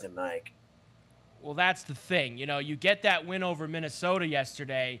inconsistent, Mike. Well, that's the thing. You get that win over Minnesota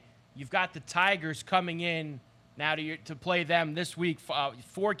yesterday. You've got the Tigers coming in now to play them this week,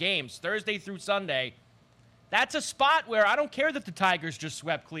 4 games, Thursday through Sunday. That's a spot where I don't care that the Tigers just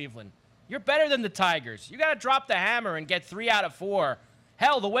swept Cleveland. You're better than the Tigers. You got to drop the hammer and get 3 out of 4.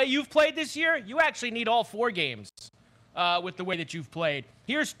 Hell, the way you've played this year, you actually need all 4 games with the way that you've played.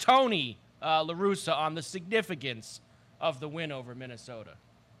 Here's Tony La Russa on the significance of the win over Minnesota.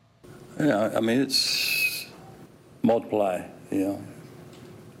 Yeah, I mean, it's multiply,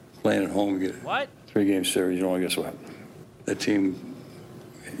 Playing at home, you get a 3-game series, you don't want to get swept. The team,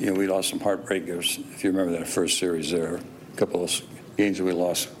 we lost some heartbreakers. If you remember that first series there, a couple of games that we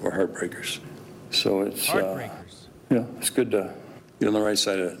lost were heartbreakers. So it's, it's good to be on the right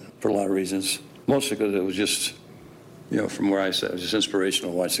side of it for a lot of reasons. Mostly because it was just, from where I sat, it was just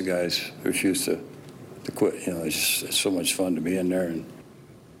inspirational to watch the guys refuse to quit. It's so much fun to be in there and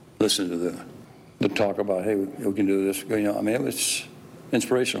listen to the talk about, hey, we can do this. It was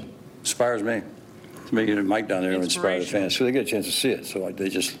inspirational. Inspires me. It's making Mike down there and inspire the fans. So they get a chance to see it. So they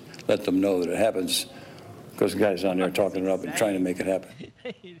just let them know that it happens because the guy's on there talking it up and trying to make it happen.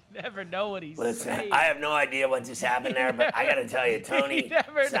 You never know what he's Listen, saying. I have no idea what just happened there, but I got to tell you, Tony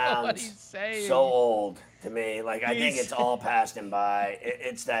sounds so old to me. Like, I think it's all past him by.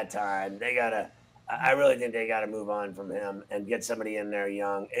 It's that time. I really think they got to move on from him and get somebody in there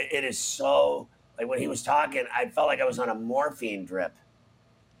young. It is so, like, when he was talking, I felt like I was on a morphine drip.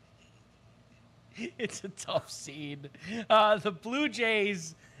 It's a tough scene. The Blue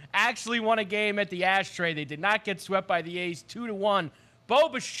Jays actually won a game at the Ashtray. They did not get swept by the A's 2-1. Bo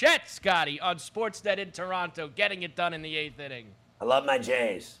Bichette, Scotty, on Sportsnet in Toronto, getting it done in the 8th inning. I love my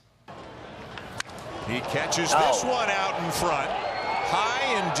Jays. He catches this one out in front. High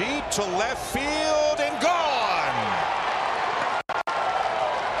and deep to left field and gone.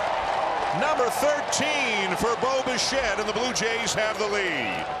 Number 13 for Bo Bichette, and the Blue Jays have the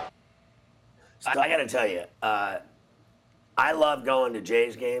lead. So I got to tell you, I love going to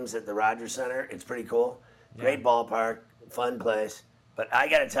Jays games at the Rogers Center. It's pretty cool. Great ballpark, fun place. But I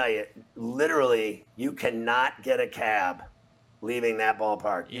got to tell you, literally, you cannot get a cab leaving that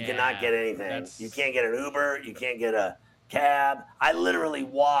ballpark. You cannot get anything. You can't get an Uber. You can't get a cab. I literally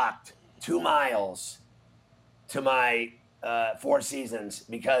walked 2 miles to my Four Seasons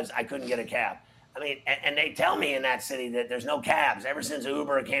because I couldn't get a cab. I mean, and they tell me in that city that there's no cabs. Ever since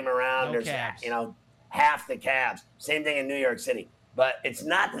Uber came around, there's half the cabs. Same thing in New York City. But it's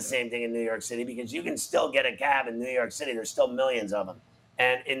not the same thing in New York City because you can still get a cab in New York City. There's still millions of them.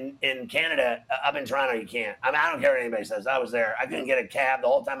 And in Canada, up in Toronto, you can't. I mean, I don't care what anybody says. I was there. I couldn't get a cab the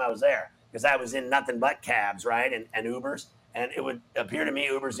whole time I was there because I was in nothing but cabs, right, and Ubers. And it would appear to me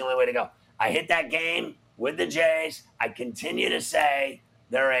Uber's the only way to go. I hit that game with the Jays. I continue to say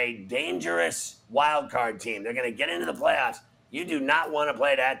they're a dangerous wild card team. They're going to get into the playoffs. You do not want to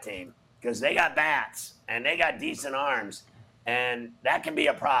play that team because they got bats and they got decent arms, and that can be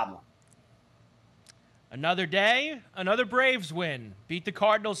a problem. Another day, another Braves win. Beat the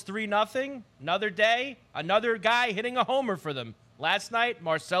Cardinals 3-0. Another day, another guy hitting a homer for them. Last night,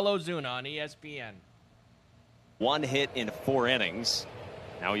 Marcell Ozuna on ESPN. 1 hit in 4 innings.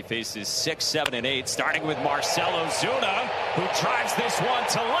 Now he faces 6, 7, and 8, starting with Marcell Ozuna, who drives this one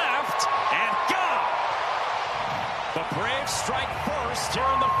to left, and gone! The Braves strike first here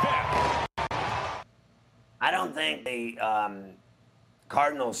in the 5th. I don't think the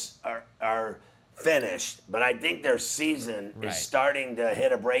Cardinals are finished, but I think their season is starting to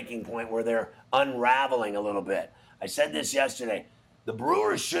hit a breaking point where they're unraveling a little bit. I said this yesterday. The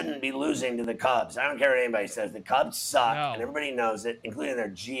Brewers shouldn't be losing to the Cubs. I don't care what anybody says. The Cubs suck, and everybody knows it, including their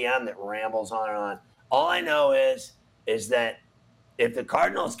GM that rambles on and on. All I know is that if the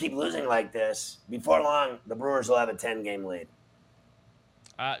Cardinals keep losing like this, before long, the Brewers will have a 10-game lead.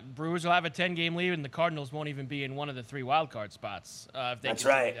 Brewers will have a 10-game lead, and the Cardinals won't even be in one of the 3 wildcard spots if they That's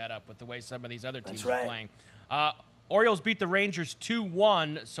can right. keep that up with the way some of these other teams That's are right. playing. Orioles beat the Rangers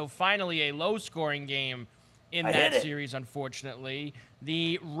 2-1, so finally a low-scoring game in that series, unfortunately.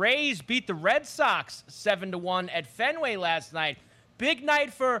 The Rays beat the Red Sox 7-1 at Fenway last night. Big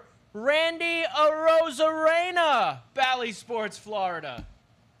night for Randy Arozarena, Bally Sports, Florida.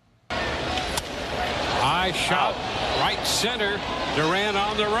 High shot, right center. Duran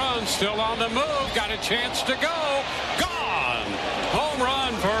on the run, still on the move. Got a chance to go. Gone. Home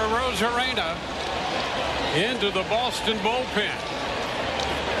run for Arozarena into the Boston bullpen.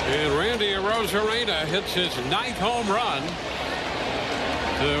 And Randy Arozarena hits his 9th home run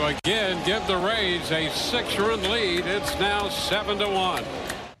to again give the Rays a 6-run lead. It's now 7-1.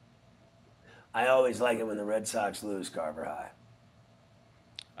 I always like it when the Red Sox lose, Carver High.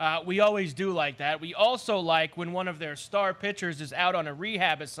 We always do like that. We also like when one of their star pitchers is out on a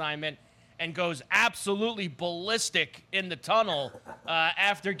rehab assignment and goes absolutely ballistic in the tunnel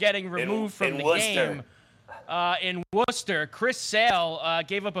after getting removed from the game. In Worcester, Chris Sale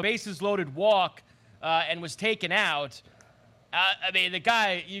gave up a bases-loaded walk and was taken out. I mean, the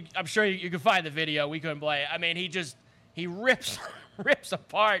guy, I'm sure you can find the video. We couldn't play it. I mean, he rips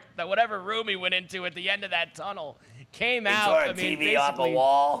apart whatever room he went into at the end of that tunnel. Came out. He tore a TV off the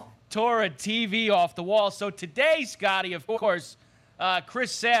wall. Tore a TV off the wall. So today, Scotty, of course,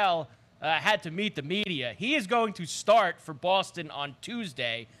 Chris Sale had to meet the media. He is going to start for Boston on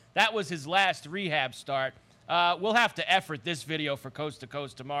Tuesday. That was his last rehab start. We'll have to effort this video for Coast to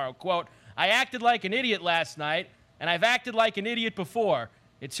Coast tomorrow. Quote, I acted like an idiot last night, and I've acted like an idiot before.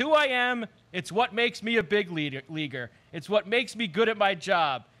 It's who I am. It's what makes me a big leaguer. It's what makes me good at my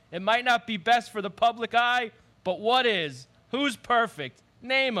job. It might not be best for the public eye, but what is? Who's perfect?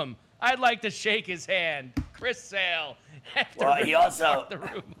 Name him. I'd like to shake his hand. Chris Sale. Well, he also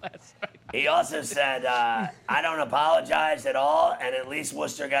said, I don't apologize at all, and at least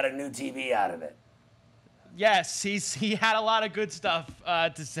Worcester got a new TV out of it. Yes, he had a lot of good stuff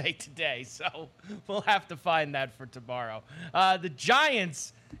to say today, so we'll have to find that for tomorrow. The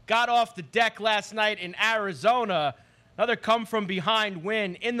Giants got off the deck last night in Arizona. Another come-from-behind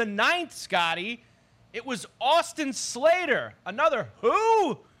win. In the ninth, Scotty, it was Austin Slater, another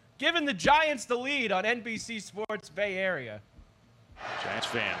who, giving the Giants the lead on NBC Sports Bay Area. Giants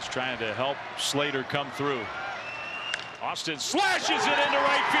fans trying to help Slater come through. Austin slashes it into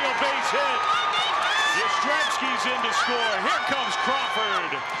right field, base hit. Yastrzemski's in to score. Here comes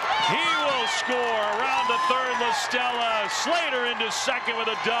Crawford. He will score. Around to third, La Stella. Slater into second with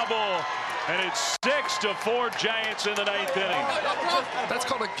a double. And it's 6-4 Giants in the ninth inning. That's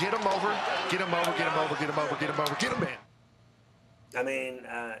called a get him over, get him over, get him over, get him over, get him over, get him in. I mean,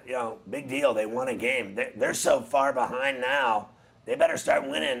 big deal. They won a game. They're so far behind now. They better start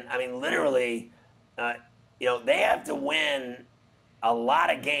winning. I mean, literally, they have to win a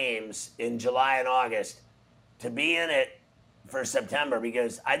lot of games in July and August to be in it for September,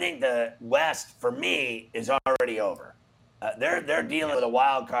 because I think the West, for me, is already over. They're dealing with a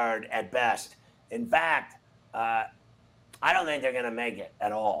wild card at best. In fact, I don't think they're going to make it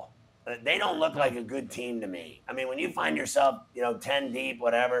at all. They don't look like a good team to me. I mean, when you find yourself, 10 deep,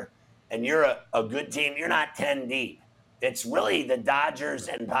 whatever, and you're a good team, you're not 10 deep. It's really the Dodgers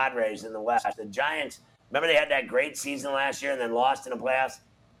and Padres in the West. The Giants, remember they had that great season last year and then lost in the playoffs?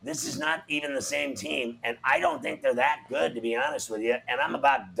 This is not even the same team, and I don't think they're that good, to be honest with you, and I'm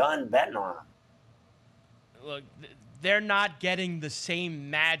about done betting on them. Look, they're not getting the same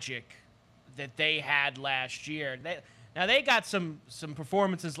magic that they had last year. They got some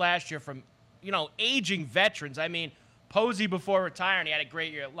performances last year from, aging veterans. I mean, Posey before retiring, he had a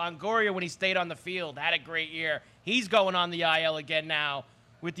great year. Longoria, when he stayed on the field, had a great year. He's going on the IL again now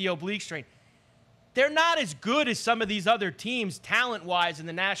with the oblique strain. They're not as good as some of these other teams talent-wise in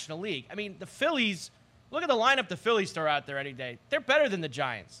the National League. I mean, the Phillies, look at the lineup the Phillies throw out there any day. They're better than the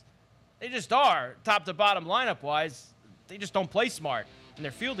Giants. They just are, top to bottom lineup-wise. They just don't play smart, and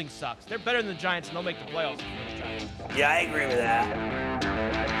their fielding sucks. They're better than the Giants, and they'll make the playoffs for the Giants. Yeah, I agree with that.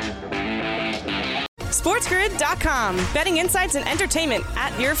 SportsGrid.com. Betting insights and entertainment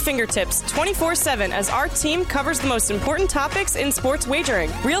at your fingertips 24/7 as our team covers the most important topics in sports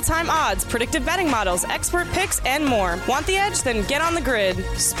wagering. Real-time odds, predictive betting models, expert picks, and more. Want the edge? Then get on the grid.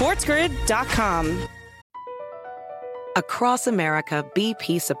 SportsGrid.com. Across America,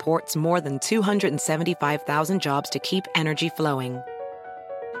 BP supports more than 275,000 jobs to keep energy flowing.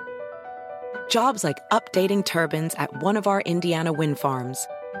 Jobs like updating turbines at one of our Indiana wind farms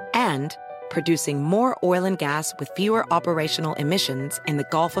and producing more oil and gas with fewer operational emissions in the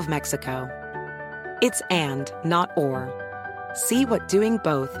Gulf of Mexico. It's and, not or. See what doing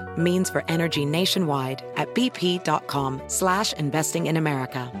both means for energy nationwide at bp.com/investing in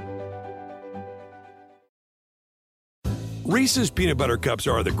America. Reese's peanut butter cups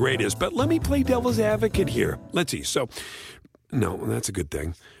are the greatest, but let me play devil's advocate here. Let's see. So, no, that's a good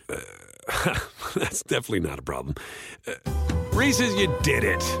thing. That's definitely not a problem. Reese's, you did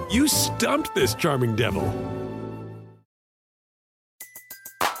it. You stumped this charming devil.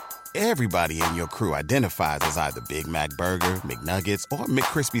 Everybody in your crew identifies as either Big Mac Burger, McNuggets, or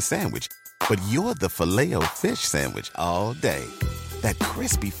McCrispy Sandwich. But you're the Filet-O-Fish Sandwich all day. That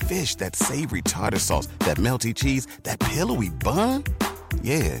crispy fish, that savory tartar sauce, that melty cheese, that pillowy bun.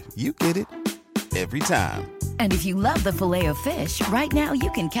 Yeah, you get it. Every time. And if you love the Filet-O-Fish, right now you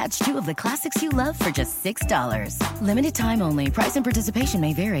can catch two of the classics you love for just $6. Limited time only. Price and participation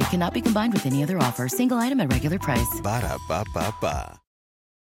may vary. Cannot be combined with any other offer. Single item at regular price. Ba-da-ba-ba-ba.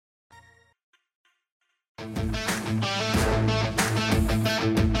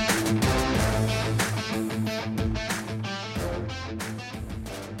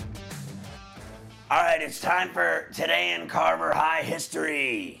 All right, it's time for Today in Carver High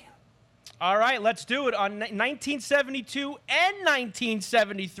history. All right, let's do it. On 1972 and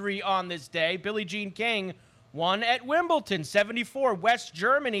 1973 on this day, Billie Jean King won at Wimbledon. 74, West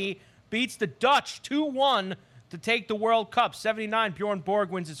Germany beats the Dutch 2-1 to take the World Cup. 79, Bjorn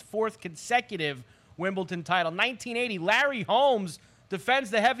Borg wins his fourth consecutive Wimbledon title. 1980, Larry Holmes defends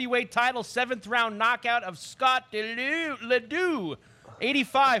the heavyweight title, seventh round knockout of Scott Ledoux.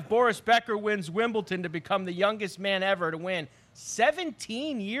 85, Boris Becker wins Wimbledon to become the youngest man ever to win.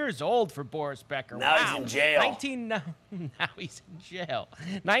 17 years old for Boris Becker. Now wow. he's in jail. Now he's in jail.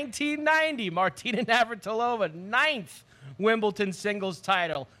 1990, Martina Navratilova, ninth Wimbledon singles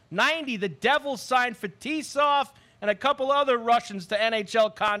title. 90, the Devils signed Fetisov and a couple other Russians to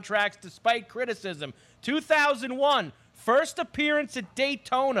NHL contracts despite criticism. 2001, first appearance at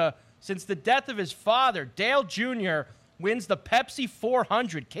Daytona since the death of his father. Dale Jr. wins the Pepsi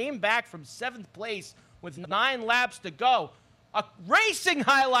 400, came back from 7th place with 9 laps to go. A racing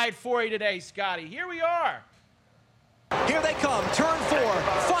highlight for you today, Scotty. Here we are. Here they come, turn 4,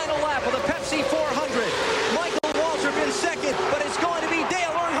 final lap of the Pepsi 400. Michael Waltrip in second, but it's going to be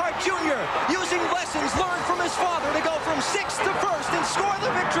Dale Earnhardt Jr. using lessons learned from his father to go from 6th to 1st and score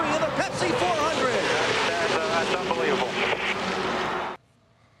the victory in the Pepsi 400. That's unbelievable.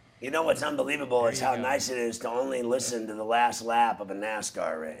 You know what's unbelievable is how nice it is to only listen to the last lap of a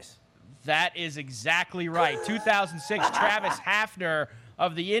NASCAR race. That is exactly right. 2006, Travis Hafner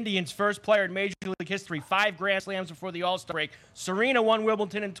of the Indians, first player in Major League history, 5 Grand Slams before the All-Star break. Serena won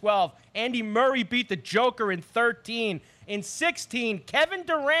Wimbledon in 12. Andy Murray beat the Joker in 13. In 16, Kevin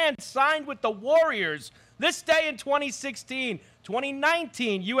Durant signed with the Warriors. This day in 2016,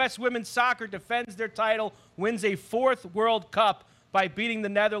 2019, U.S. women's soccer defends their title, wins a 4th World Cup by beating the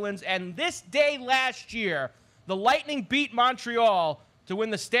Netherlands. And this day last year, the Lightning beat Montreal to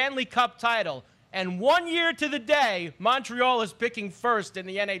win the Stanley Cup title. And 1 year to the day, Montreal is picking first in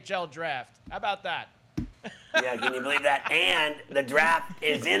the NHL draft. How about that? Yeah, can you believe that? And the draft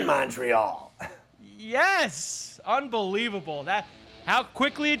is in Montreal. Yes, unbelievable. How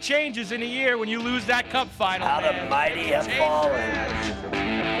quickly it changes in a year when you lose that cup final. How the mighty have fallen.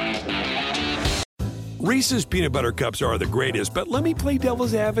 Reese's peanut butter cups are the greatest, but let me play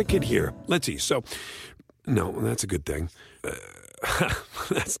devil's advocate here. Let's see. So, no, that's a good thing.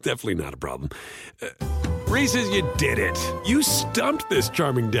 That's definitely not a problem. Reese's, you did it. You stumped this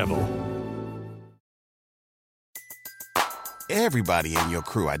charming devil. Everybody in your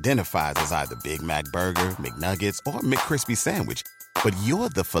crew identifies as either Big Mac Burger, McNuggets, or McCrispy Sandwich. But you're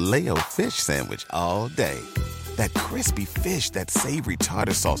the Filet-O-Fish Sandwich all day. That crispy fish, that savory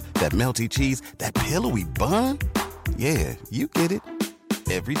tartar sauce, that melty cheese, that pillowy bun. Yeah, you get it.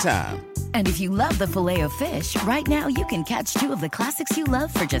 Every time. And if you love the Filet-O-Fish, right now you can catch 2 of the classics you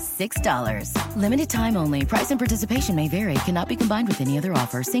love for just $6. Limited time only. Price and participation may vary. Cannot be combined with any other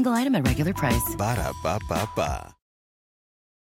offer. Single item at regular price. Ba-da-ba-ba-ba.